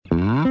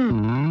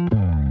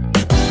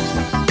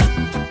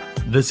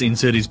This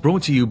insert is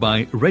brought to you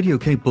by Radio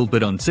K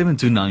Pulpit on 7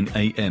 to 9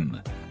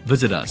 a.m.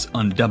 Visit us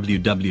on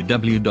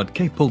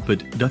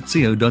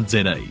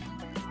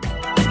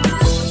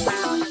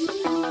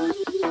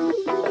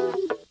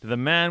www.kpulpit.co.za. The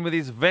man with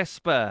his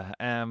Vespa.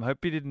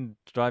 Hope you didn't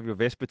drive your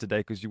Vespa today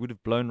because you would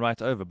have blown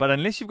right over. But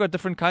unless you've got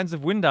different kinds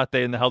of wind out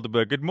there in the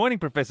Helderberg. Good morning,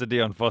 Professor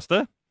Dion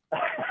Forster.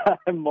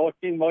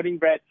 Morning,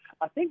 Brad.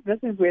 I think this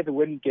is where the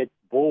wind gets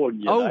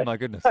born. Oh, my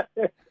goodness.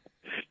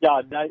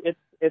 Yeah, no,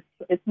 it's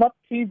not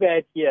too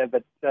bad here,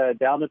 but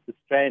down at the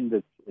Strand,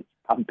 it's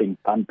pumping.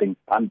 So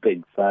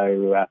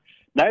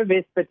no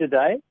Vespa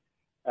today.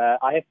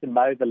 I have to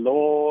mow the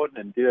lawn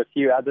and do a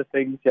few other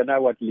things. You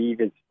know what leave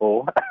is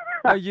for.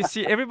 Oh, you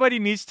see, everybody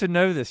needs to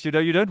know this. You know,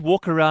 you don't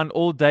walk around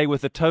all day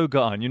with a toga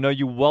on. You know,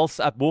 you waltz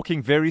up,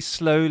 walking very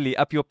slowly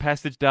up your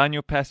passage, down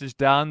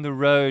the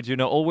road, you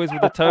know, always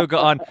with a toga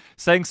on,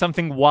 saying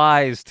something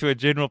wise to a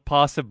general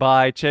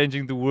passerby,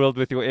 changing the world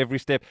with your every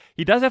step.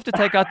 He does have to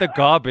take out the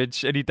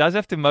garbage, and he does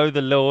have to mow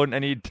the lawn,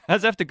 and he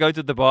does have to go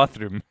to the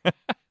bathroom.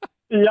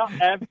 Yeah,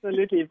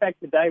 absolutely. In fact,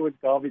 today was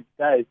garbage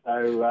day,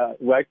 so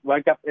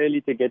woke up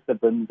early to get the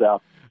bins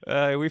out.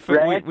 We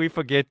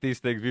forget these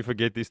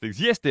things.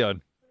 Yes,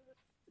 Dion.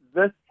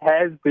 This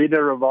has been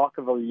a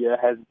remarkable year,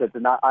 hasn't it?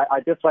 And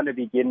I just want to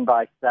begin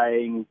by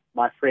saying,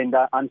 my friend,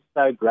 I'm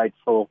so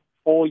grateful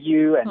for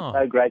you and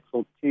so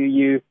grateful to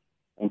you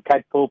and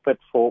Cape Pulpit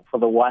for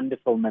the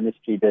wonderful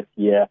ministry this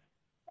year.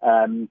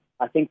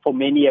 I think for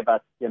many of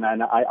us, you know,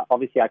 and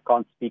obviously I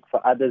can't speak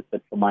for others,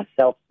 but for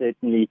myself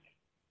certainly,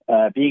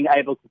 being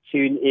able to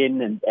tune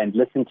in and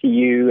listen to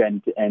you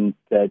and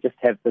just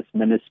have this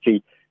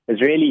ministry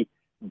has really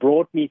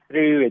brought me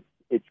through.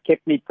 It's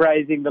kept me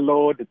praising the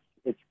Lord.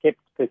 It's kept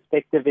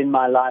perspective in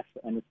my life,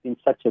 and it's been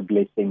such a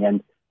blessing.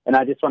 And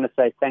I just want to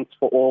say thanks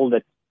for all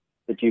that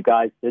you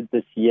guys did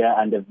this year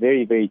under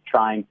very, very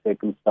trying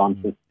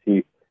circumstances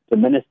to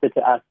minister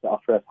to us, to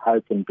offer us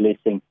hope and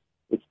blessing.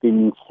 It's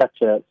been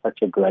such a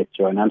great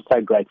joy, and I'm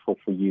so grateful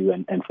for you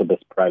and for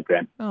this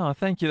program. Oh,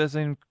 thank you. Those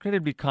are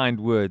incredibly kind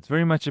words.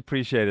 Very much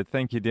appreciated.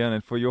 Thank you, Dion,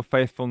 and for your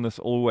faithfulness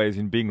always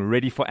in being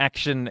ready for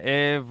action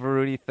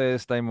every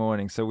Thursday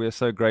morning. So we're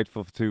so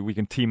grateful we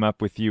can team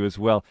up with you as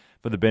well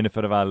for the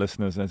benefit of our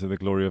listeners and to the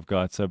glory of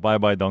God. So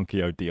bye-bye,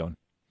 Donkey O, Dion.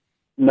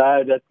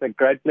 No, that's a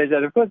great pleasure.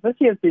 And of course, this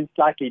year has been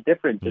slightly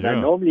different. You know,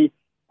 normally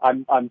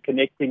I'm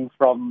connecting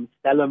from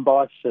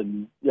Stellenbosch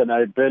and, you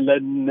know,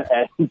 Berlin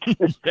and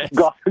yes.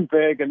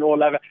 Gothenburg and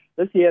all over.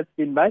 This year it's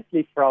been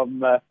mostly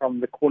from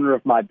the corner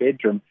of my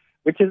bedroom,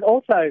 which is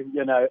also,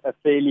 you know, a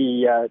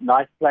fairly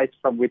nice place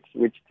from which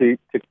to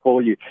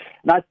call you.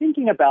 And I was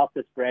thinking about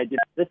this, Brad. You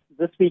know,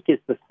 this week is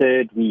the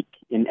third week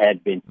in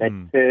Advent, that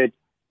third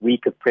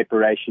week of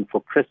preparation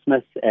for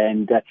Christmas.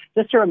 And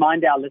just to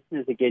remind our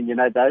listeners again, you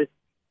know, those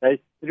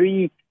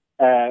 3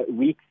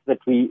 weeks that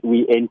we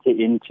enter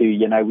into,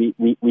 you know, we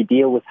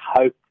deal with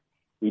hope,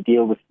 we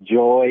deal with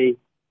joy,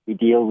 we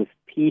deal with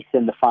peace,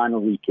 and the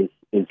final week is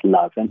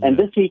love. And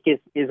this week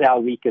is our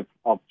week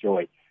of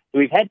joy. So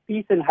we've had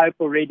peace and hope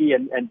already,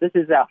 and this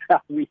is our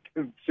week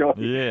of joy.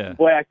 Yeah.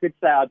 Boy, I could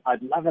say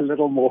I'd love a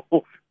little more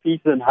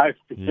peace and hope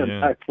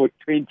for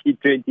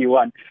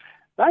 2021.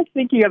 So I was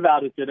thinking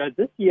about it, you know,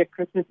 this year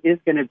Christmas is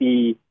going to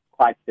be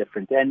quite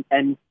different, and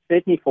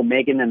certainly for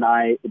Megan and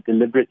I,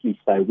 deliberately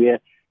so.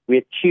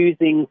 We're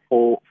choosing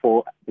for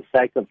the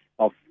sake of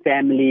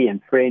family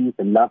and friends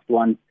and loved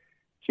ones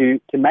to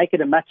make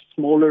it a much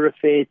smaller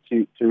affair,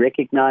 to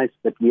recognize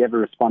that we have a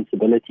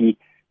responsibility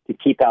to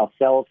keep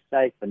ourselves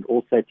safe and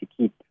also to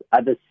keep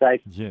others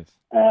safe. Yes.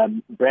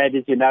 Brad,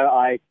 as you know,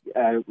 I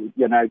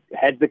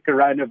had the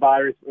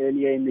coronavirus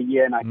earlier in the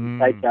year, and I can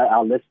say to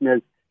our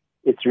listeners,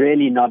 it's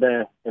really not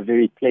a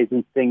very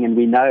pleasant thing. And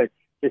we know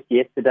just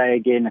yesterday,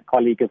 again, a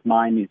colleague of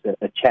mine who's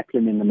a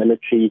chaplain in the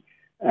military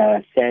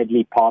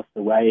sadly passed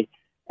away.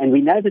 And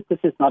we know that this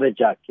is not a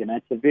joke, you know,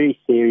 it's a very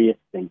serious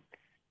thing.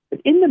 But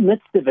in the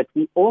midst of it,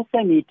 we also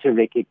need to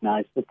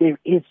recognize that there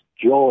is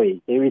joy,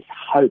 there is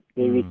hope,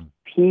 there is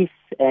peace.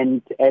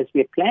 And as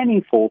we're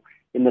planning for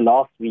in the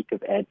last week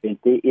of Advent,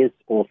 there is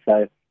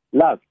also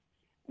love.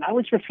 And I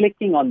was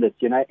reflecting on this,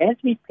 you know, as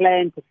we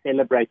plan to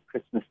celebrate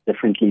Christmas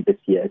differently this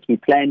year, as we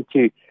plan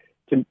to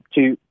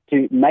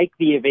make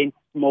the event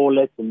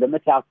smaller, to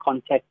limit our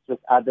contacts with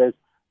others,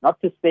 not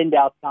to spend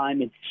our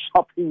time in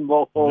shopping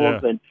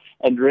malls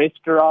and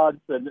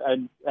restaurants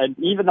and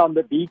even on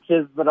the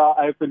beaches that are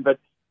open, but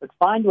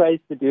find ways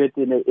to do it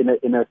in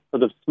a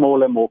sort of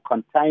smaller, more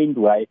contained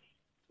way.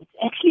 It's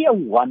actually a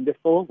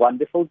wonderful,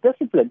 wonderful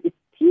discipline. It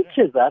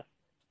teaches us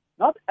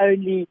not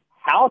only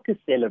how to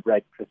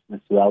celebrate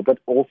Christmas well, but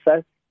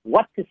also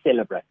what to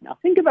celebrate. Now,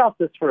 think about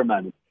this for a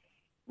moment.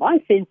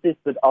 My sense is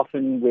that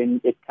often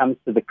when it comes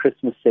to the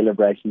Christmas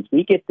celebrations,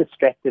 we get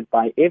distracted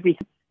by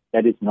everything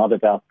that is not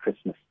about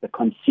Christmas, the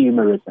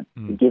consumerism,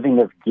 the giving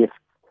of gifts,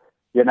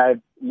 you know,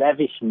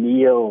 lavish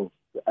meals,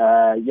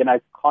 you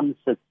know,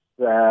 concerts,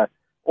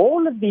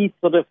 all of these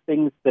sort of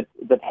things that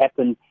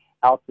happen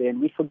out there. And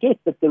we forget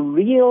that the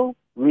real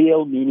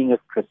meaning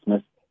of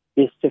Christmas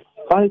is to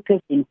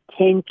focus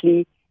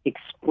intently,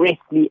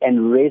 expressly,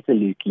 and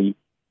resolutely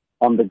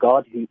on the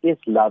God who is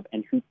love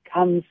and who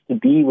comes to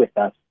be with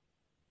us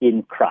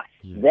in Christ.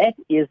 Yes. That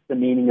is the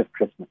meaning of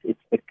Christmas. It's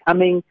the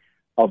coming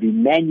of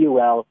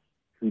Emmanuel,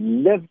 who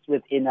lives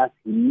within us,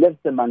 who lives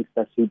amongst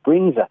us, who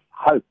brings us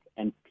hope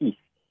and peace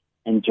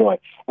and joy.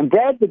 And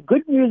Brad, the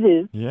good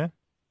news is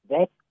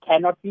that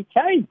cannot be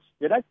changed.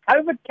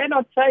 COVID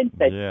cannot change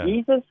that. Yeah.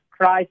 Jesus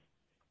Christ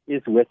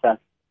is with us,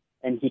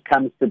 and he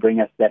comes to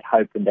bring us that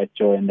hope and that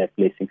joy and that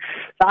blessing.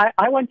 So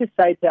I want to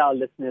say to our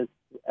listeners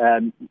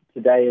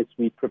today, as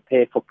we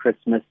prepare for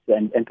Christmas,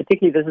 and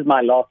particularly this is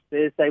my last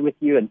Thursday with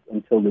you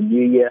until the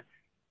new year,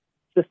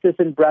 sisters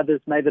and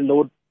brothers, may the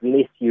Lord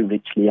bless you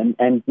richly,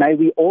 and may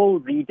we all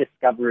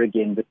rediscover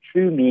again the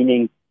true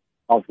meaning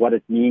of what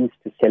it means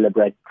to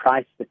celebrate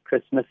Christ at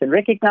Christmas, and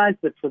recognize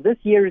that for this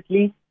year at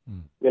least,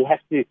 we'll have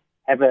to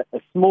have a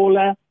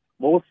smaller,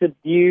 more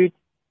subdued,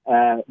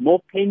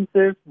 more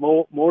pensive,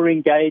 more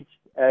engaged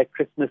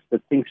Christmas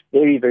that thinks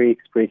very, very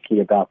expressly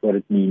about what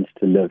it means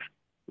to live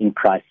in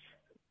Christ's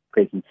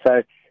presence.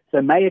 So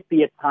may it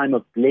be a time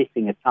of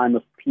blessing, a time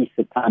of peace,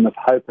 a time of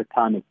hope, a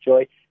time of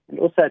joy, and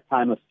also a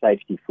time of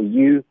safety for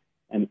you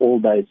and all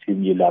those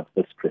whom you love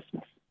this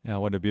Christmas. Yeah,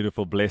 what a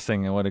beautiful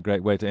blessing, and what a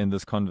great way to end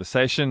this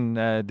conversation.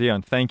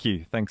 Dion, thank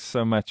you. Thanks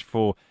so much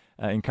for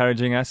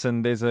encouraging us.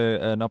 And there's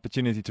an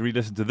opportunity to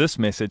re-listen to this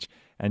message,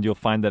 and you'll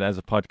find that as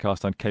a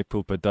podcast on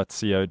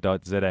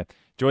capepulpit.co.za.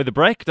 Enjoy the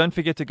break. Don't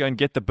forget to go and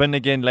get the bin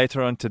again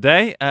later on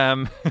today.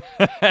 And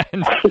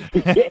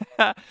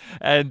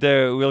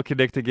we'll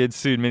connect again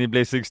soon. Many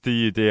blessings to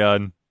you,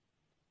 Dion.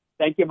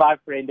 Thank you, my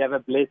friend. Have a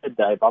blessed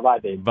day. Bye-bye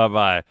then.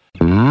 Bye-bye.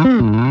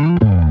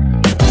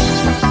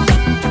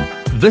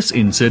 This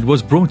insert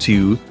was brought to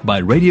you by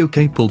Radio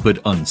K Pulpit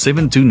on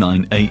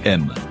 729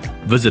 AM.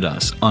 Visit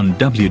us on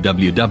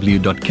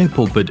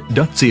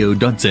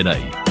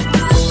www.kpulpit.co.za.